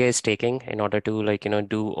Ersilia is taking in order to like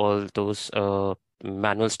do all those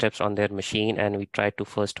manual steps on their machine, and we tried to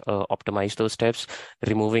first optimize those steps,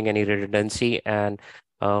 removing any redundancy and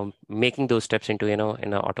making those steps into in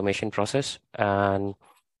an automation process. And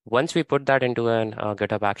once we put that into an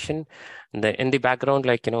GitHub action, in the background,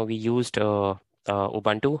 like we used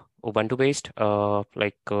Ubuntu based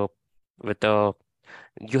with the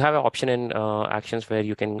you have an option in actions where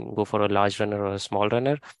you can go for a large runner or a small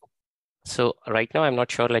runner. So right now I'm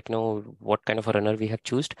not sure like what kind of a runner we have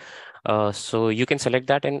chosen. So you can select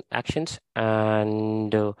that in actions,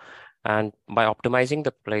 and by optimizing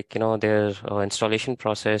the their installation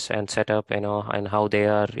process and setup and how they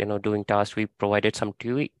are doing tasks, we provided some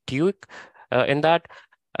tweak in that.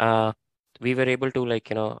 We were able to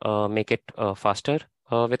like make it faster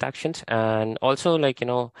with actions, and also like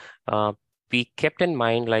we kept in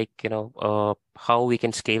mind like how we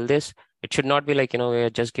can scale this. It should not be like we're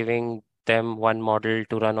just giving them one model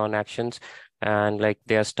to run on actions and like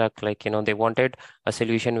they are stuck. Like they wanted a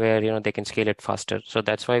solution where they can scale it faster. So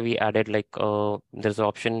that's why we added like there's an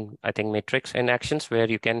option, I think, matrix in actions, where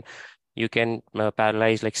you can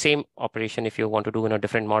parallelize like same operation. If you want to do in a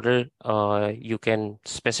different model, you can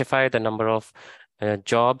specify the number of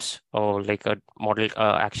jobs or like a model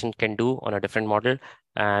action can do on a different model,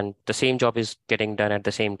 and the same job is getting done at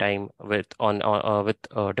the same time with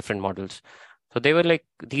different models. So they were like,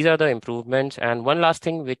 these are the improvements. And one last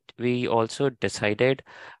thing which we also decided,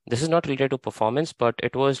 this is not related to performance, but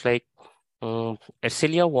it was like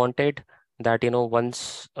Ersilia wanted that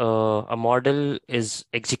once a model is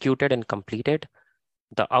executed and completed,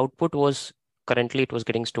 the output was currently it was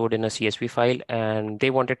getting stored in a CSV file, and they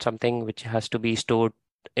wanted something which has to be stored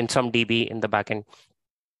in some DB in the backend.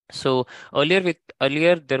 So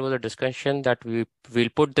earlier there was a discussion that we'll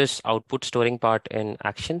put this output storing part in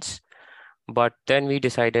actions, but then we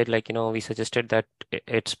decided like we suggested that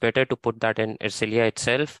it's better to put that in Ersilia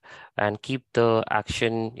itself and keep the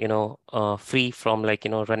action free from like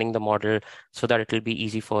running the model, so that it will be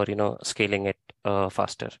easy for scaling it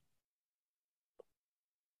faster.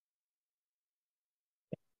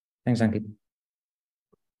 Thanks, Ankit.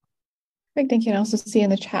 Great, thank you. And also see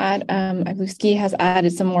in the chat, I believe Ski has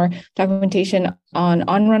added some more documentation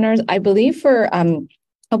on runners. I believe for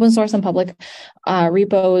open source and public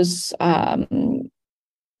repos, you can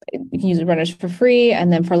use runners for free.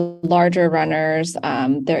 And then for larger runners,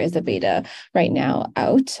 there is a beta right now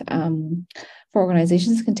out for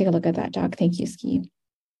organizations. You can take a look at that doc. Thank you, Ski.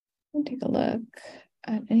 I'll take a look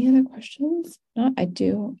at any other questions. No, I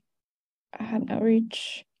do. I had an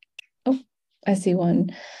outreach. Oh, I see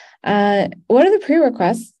one. What are the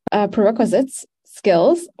prerequisites,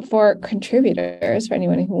 skills for contributors, for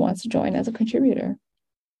anyone who wants to join as a contributor?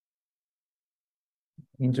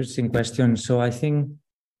 Interesting question. So I think,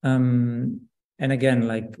 and again,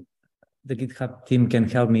 like the GitHub team can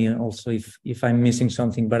help me also if I'm missing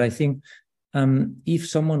something, but I think if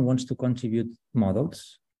someone wants to contribute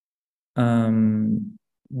models, then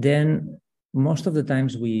most of the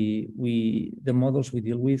times the models we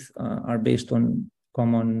deal with are based on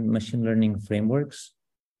common machine learning frameworks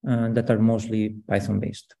that are mostly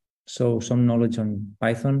Python-based. So some knowledge on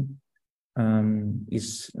Python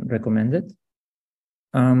is recommended.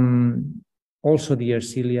 Also, the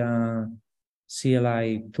Ersilia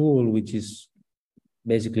CLI tool, which is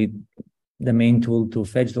basically the main tool to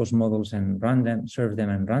fetch those models and run them, serve them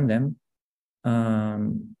and run them,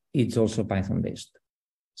 it's also Python-based.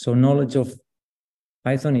 So knowledge of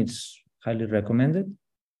Python is highly recommended.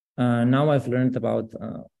 Now I've learned about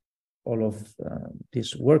all of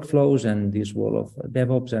these workflows and this wall of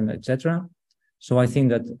DevOps and etc. So I think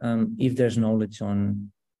that if there's knowledge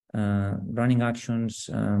on running actions,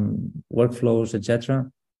 workflows,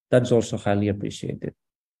 etc., that's also highly appreciated,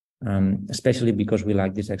 especially because we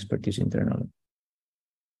like this expertise internally.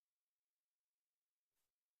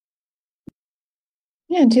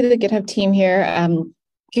 Yeah, and to the GitHub team here,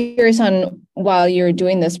 curious on while you're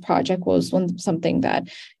doing this project, was something that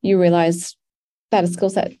you realized that a skill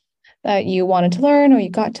set that you wanted to learn or you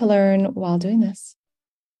got to learn while doing this?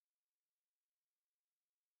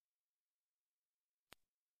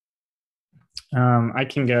 I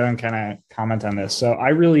can go and kind of comment on this. So I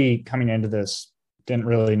really, coming into this, didn't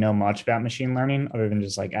really know much about machine learning other than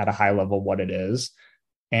just like at a high level what it is.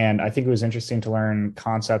 And I think it was interesting to learn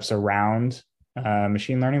concepts around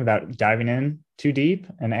machine learning without diving in too deep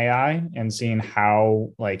in AI and seeing how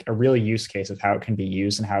like a real use case of how it can be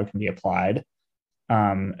used and how it can be applied.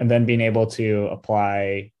 And then being able to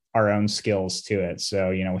apply our own skills to it. So,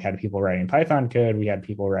 we had people writing Python code, we had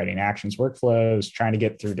people writing actions workflows, trying to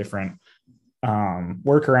get through different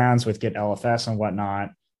workarounds with Git LFS and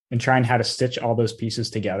whatnot, and trying how to stitch all those pieces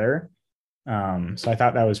together. So I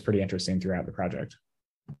thought that was pretty interesting throughout the project.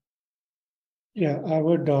 Yeah, I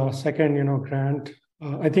would second, Grant.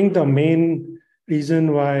 I think the main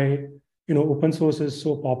reason why, open source is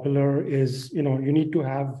so popular is, you need to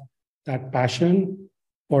have that passion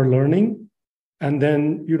for learning. And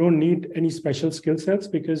then you don't need any special skill sets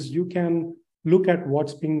because you can look at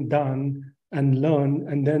what's being done and learn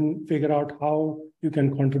and then figure out how you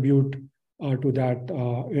can contribute to that,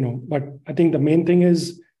 But I think the main thing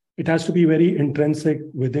is it has to be very intrinsic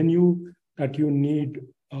within you that you need,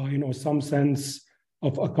 some sense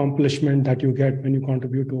of accomplishment that you get when you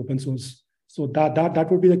contribute to open source. So that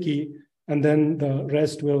would be the key. And then the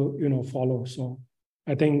rest will, follow. So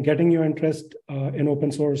I think getting your interest in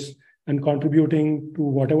open source and contributing to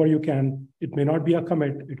whatever you can. It may not be a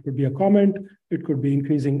commit, it could be a comment, it could be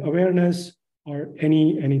increasing awareness or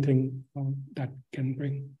anything that can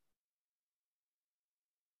bring.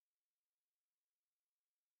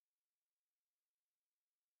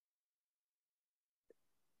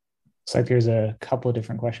 Looks like there's a couple of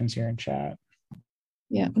different questions here in chat.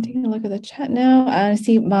 Yeah, I'm taking a look at the chat now. I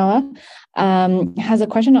see Mala has a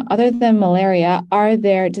question. Other than malaria, are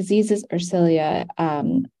there diseases Ersilia,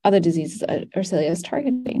 other diseases Ersilia is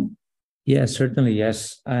targeting? Yes, certainly,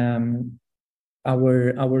 yes. Our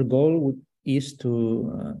goal is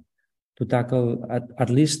to tackle at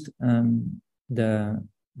least the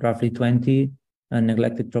roughly 20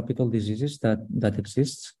 neglected tropical diseases that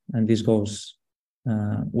exists, and this goes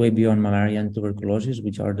way beyond malaria and tuberculosis,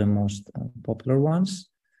 which are the most popular ones.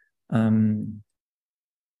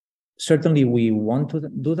 Certainly, we want to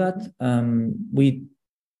do that.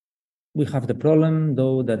 We have the problem,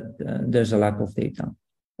 though, that there's a lack of data,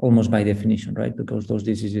 almost by definition, right? Because those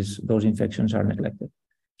diseases, those infections are neglected.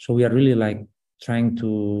 So we are really trying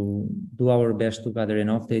to do our best to gather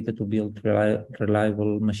enough data to build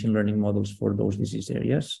reliable machine learning models for those disease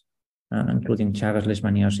areas, including Chagas,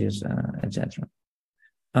 Leishmaniasis, etc.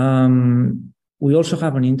 We also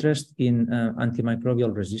have an interest in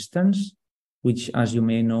antimicrobial resistance, which, as you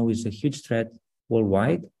may know, is a huge threat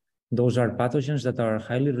worldwide. Those are pathogens that are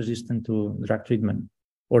highly resistant to drug treatment,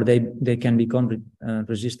 or they can become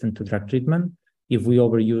resistant to drug treatment if we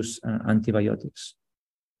overuse antibiotics.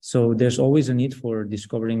 So there's always a need for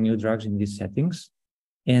discovering new drugs in these settings.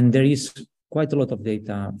 And there is quite a lot of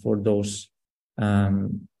data for those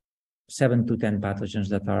 7 to 10 pathogens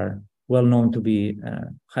that are well known to be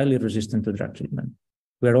highly resistant to drug treatment.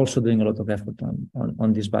 We're also doing a lot of effort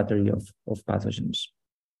on this battery of pathogens.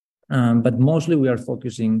 But mostly we are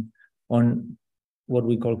focusing on what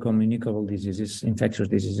we call communicable diseases, infectious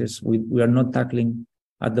diseases. We are not tackling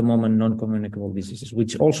at the moment non-communicable diseases,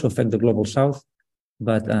 which also affect the global south,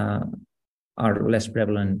 but are less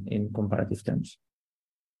prevalent in comparative terms.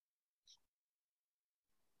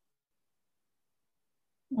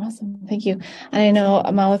 Awesome, thank you. And I know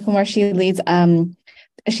Amala Kumar, she leads,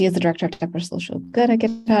 she is the director of Tech for Social Good at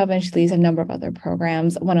GitHub, and she leads a number of other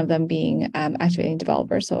programs, one of them being activating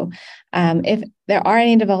developers. So if there are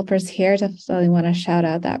any developers here, definitely want to shout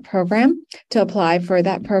out that program to apply for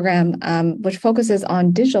that program, which focuses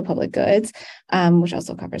on digital public goods, which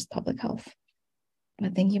also covers public health.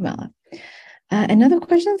 But thank you, Mala. Another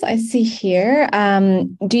questions I see here,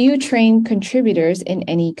 do you train contributors in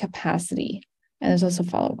any capacity? And there's also a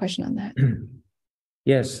follow-up question on that.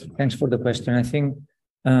 Yes, thanks for the question. I think,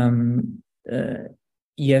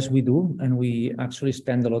 yes, we do. And we actually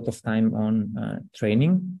spend a lot of time on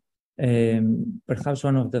training. Perhaps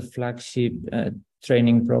one of the flagship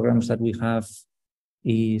training programs that we have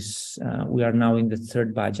is, we are now in the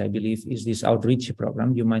 3rd batch, I believe, is this outreach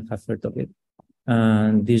program. You might have heard of it.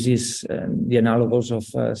 This is the analogous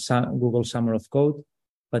of Google Summer of Code,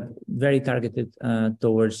 but very targeted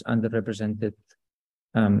towards underrepresented,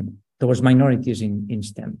 towards minorities in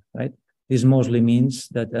STEM, right? This mostly means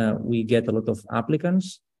that we get a lot of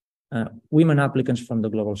applicants, women applicants from the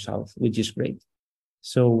global south, which is great.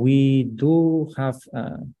 So we do have,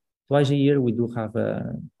 twice a year, we do have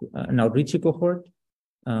an outreach cohort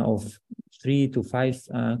of 3 to 5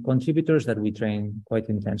 contributors that we train quite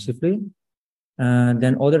intensively.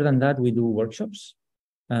 Then other than that, we do workshops,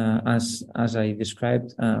 as I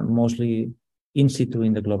described, mostly in situ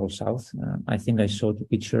in the global south. I think I showed a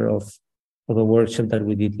picture of a workshop that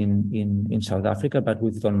we did in South Africa, but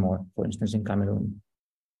we've done more, for instance, in Cameroon.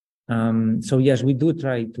 So yes, we do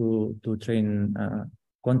try to train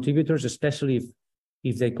contributors, especially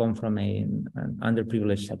if they come from an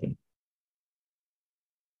underprivileged setting.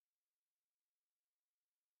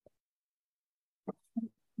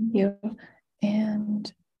 Thank you.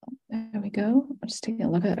 And there we go. I'm just taking a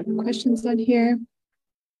look at questions on here.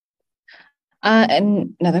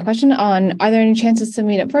 And another question on, are there any chances to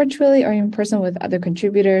meet up virtually or in person with other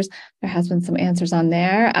contributors? There has been some answers on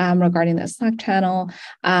there regarding the Slack channel,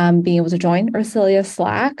 being able to join Ersilia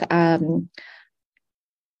Slack,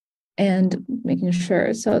 and making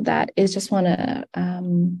sure. So that is, just want to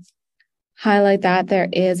highlight that there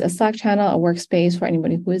is a Slack channel, a workspace for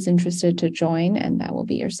anybody who is interested to join, and that will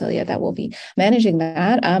be Ersilia that will be managing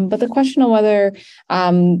that. But the question on whether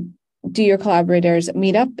do your collaborators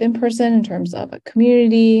meet up in person in terms of a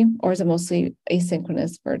community, or is it mostly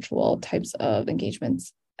asynchronous virtual types of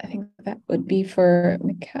engagements? I think that would be for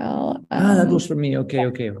Miquel. That was for me.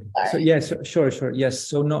 Okay. So yes, sure. Yes.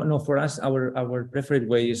 So no, for us, our preferred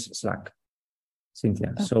way is Slack,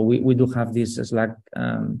 Cynthia. Okay. So we do have this Slack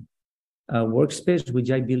workspace, which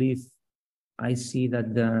I see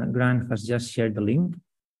that the Grant has just shared the link.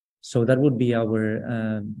 So that would be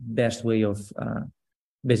our best way of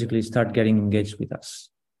basically start getting engaged with us.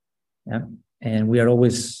 Yeah. And we are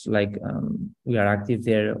always we are active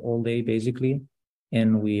there all day, basically.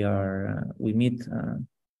 And we meet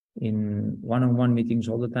in one-on-one meetings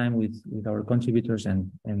all the time with our contributors,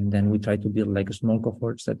 and then we try to build a small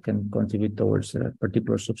cohorts that can contribute towards a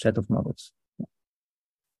particular subset of models.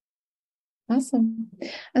 Yeah. Awesome.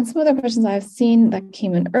 And some other questions I've seen that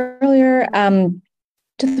came in earlier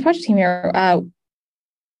to the project team here.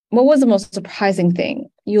 What was the most surprising thing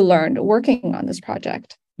you learned working on this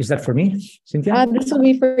project? Is that for me, Cynthia? This will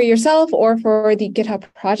be for yourself or for the GitHub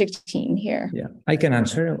project team here. Yeah, I can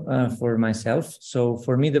answer for myself. So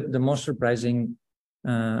for me, the most surprising,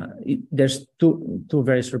 there's two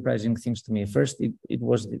very surprising things to me. First, it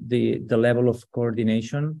was the level of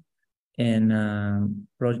coordination and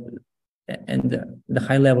the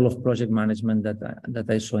high level of project management that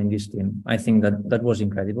I saw in this team. I think that was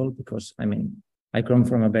incredible, because I come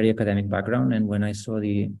from a very academic background, and when I saw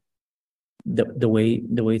the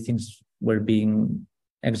way things were being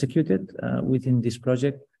executed within this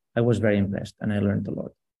project, I was very impressed and I learned a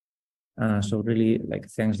lot. So really,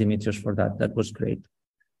 thanks Dimitrios for that. That was great.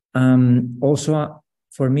 Also,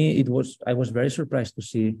 for me, I was very surprised to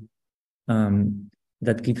see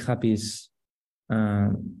that GitHub is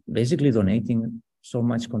basically donating so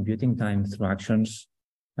much computing time through actions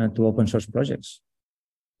to open source projects.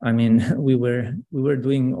 We were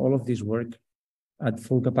doing all of this work at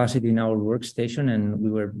full capacity in our workstation, and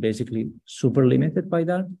we were basically super limited by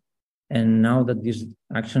that. And now that these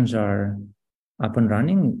actions are up and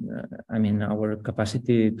running, our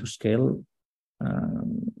capacity to scale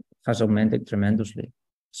has augmented tremendously.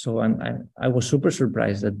 So I was super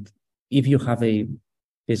surprised that if you have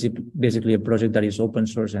basically a project that is open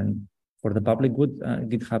source and for the public good,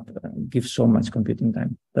 GitHub gives so much computing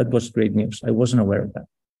time. That was great news. I wasn't aware of that.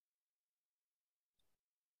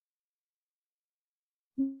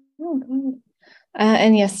 Oh, good.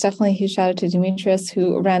 And yes, definitely a huge shout out to Dimitrios,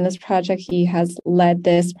 who ran this project. He has led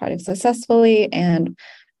this project successfully, and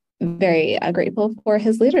very grateful for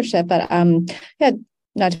his leadership. But yeah,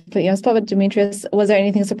 not to put you on the spot, but Dimitrios, was there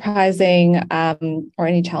anything surprising or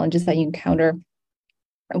any challenges that you encounter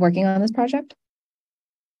working on this project?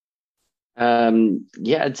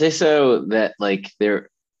 Yeah, I'd say so. That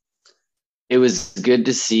it was good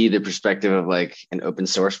to see the perspective of an open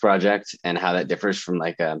source project and how that differs from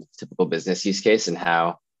a typical business use case, and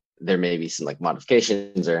how there may be some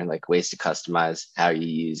modifications or ways to customize how you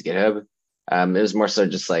use GitHub. It was more so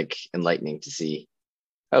just enlightening to see,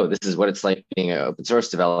 oh, this is what it's like being an open source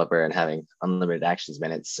developer and having unlimited actions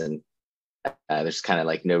minutes, and there's kind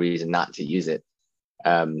of no reason not to use it.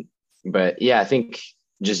 But yeah, I think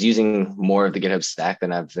just using more of the GitHub stack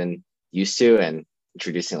than I've been used to, and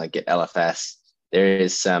introducing Git LFS, there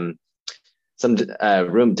is some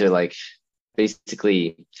room to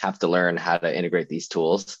basically have to learn how to integrate these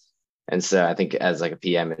tools. And so I think as a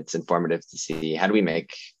PM, it's informative to see, how do we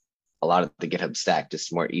make a lot of the GitHub stack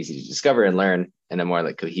just more easy to discover and learn in a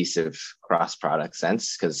more cohesive cross-product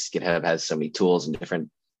sense, because GitHub has so many tools and different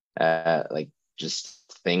just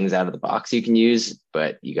things out of the box you can use,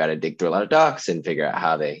 but you got to dig through a lot of docs and figure out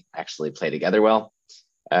how they actually play together well.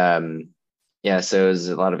 Yeah, so it was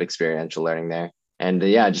a lot of experiential learning there. And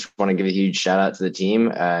yeah, I just want to give a huge shout out to the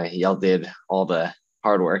team. Y'all did all the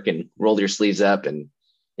hard work and rolled your sleeves up. And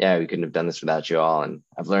yeah, we couldn't have done this without you all. And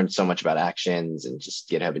I've learned so much about actions and just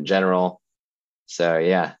GitHub in general. So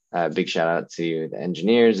yeah, Big shout out to the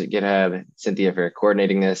engineers at GitHub, Cynthia for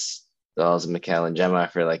coordinating this, as well as Miquel and Gemma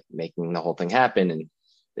for like making the whole thing happen and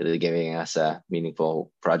really giving us a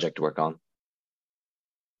meaningful project to work on.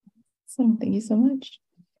 So thank you so much.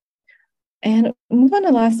 And move on to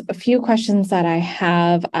the last few questions that I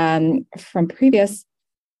have from previous.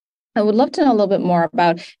 I would love to know a little bit more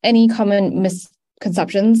about any common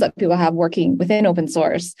misconceptions that people have working within open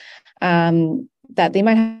source that they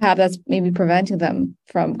might have that's maybe preventing them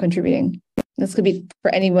from contributing. This could be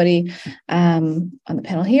for anybody on the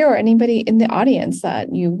panel here or anybody in the audience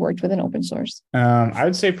that you worked with in open source. I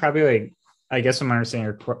would say probably like, I guess I'm understanding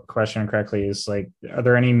your question correctly is like, are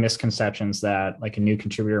there any misconceptions that like a new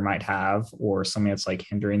contributor might have or something that's like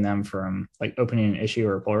hindering them from like opening an issue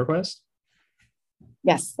or a pull request?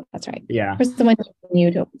 Yes, that's right. Yeah. For someone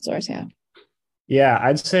new to open source, yeah. Yeah,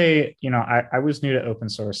 I'd say, I was new to open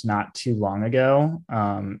source not too long ago.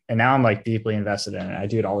 And now I'm like deeply invested in it. I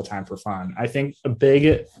do it all the time for fun. I think a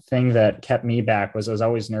big thing that kept me back was I was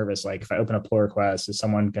always nervous. Like if I open a pull request, is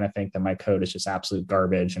someone going to think that my code is just absolute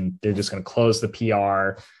garbage and they're just going to close the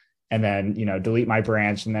PR and then, delete my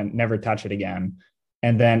branch and then never touch it again.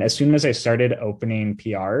 And then as soon as I started opening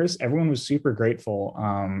PRs, everyone was super grateful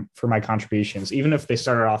for my contributions, even if they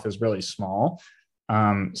started off as really small.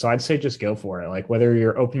 So I'd say just go for it. Like whether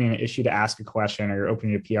you're opening an issue to ask a question or you're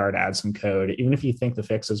opening a PR to add some code, even if you think the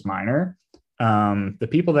fix is minor, the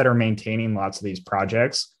people that are maintaining lots of these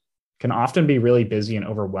projects can often be really busy and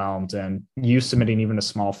overwhelmed, and you submitting even a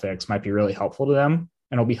small fix might be really helpful to them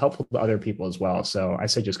and it'll be helpful to other people as well. So I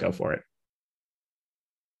say just go for it.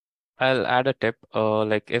 I'll add a tip.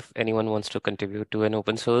 Like if anyone wants to contribute to an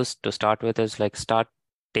open source, to start with is like start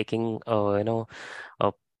taking,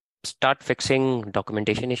 start fixing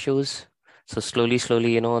documentation issues. So slowly,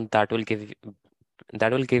 that will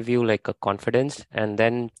give you like a confidence. And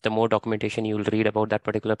then the more documentation you'll read about that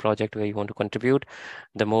particular project where you want to contribute,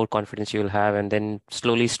 the more confidence you'll have. And then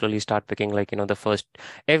slowly start picking like, the first,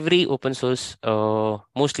 every open source,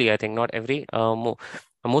 mostly I think not every,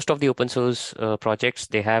 most of the open source projects,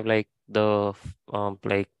 they have like the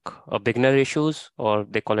like a beginner issues, or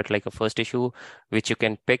they call it like a first issue, which you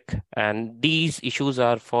can pick. And these issues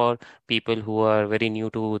are for people who are very new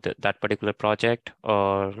to that particular project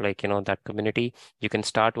or like, that community. You can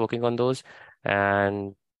start working on those,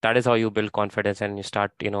 and that is how you build confidence and you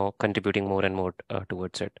start, contributing more and more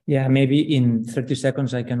towards it. Yeah, maybe in 30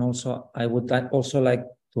 seconds, I would also like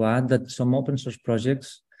to add that some open source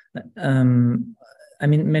projects,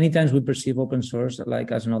 many times we perceive open source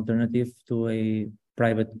like as an alternative to a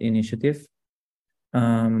private initiative.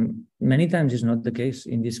 Many times it's not the case.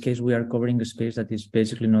 In this case, we are covering a space that is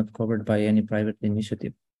basically not covered by any private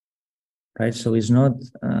initiative, right? So it's not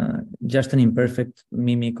just an imperfect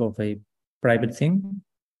mimic of a private thing.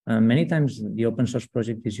 Many times the open source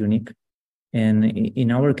project is unique. And in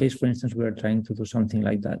our case, for instance, we are trying to do something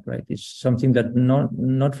like that, right? It's something that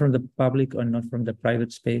not from the public or not from the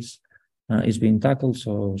private space is being tackled,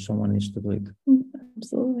 so someone needs to do it.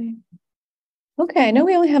 Absolutely. Okay, I know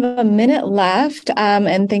we only have a minute left,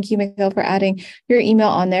 and thank you, Miquel, for adding your email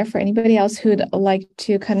on there for anybody else who'd like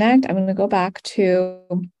to connect. I'm going to go back to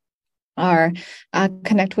our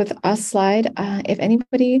Connect with Us slide. If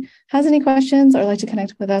anybody has any questions or like to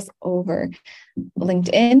connect with us over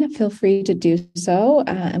LinkedIn, feel free to do so.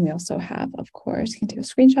 And we also have, of course, you can take a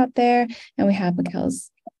screenshot there, and we have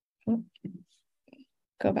Miquel's.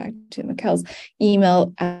 Go back to Miquel's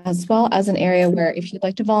email as well as an area where if you'd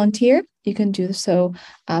like to volunteer, you can do so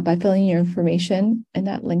by filling your information in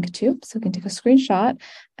that link too. So you can take a screenshot,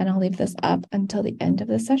 and I'll leave this up until the end of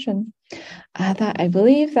the session. I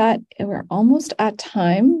believe that we're almost at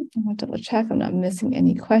time. I'm going to double check I'm not missing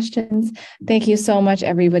any questions. Thank you so much,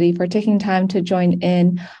 everybody, for taking time to join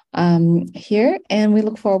in here. And we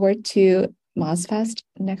look forward to MozFest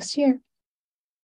next year.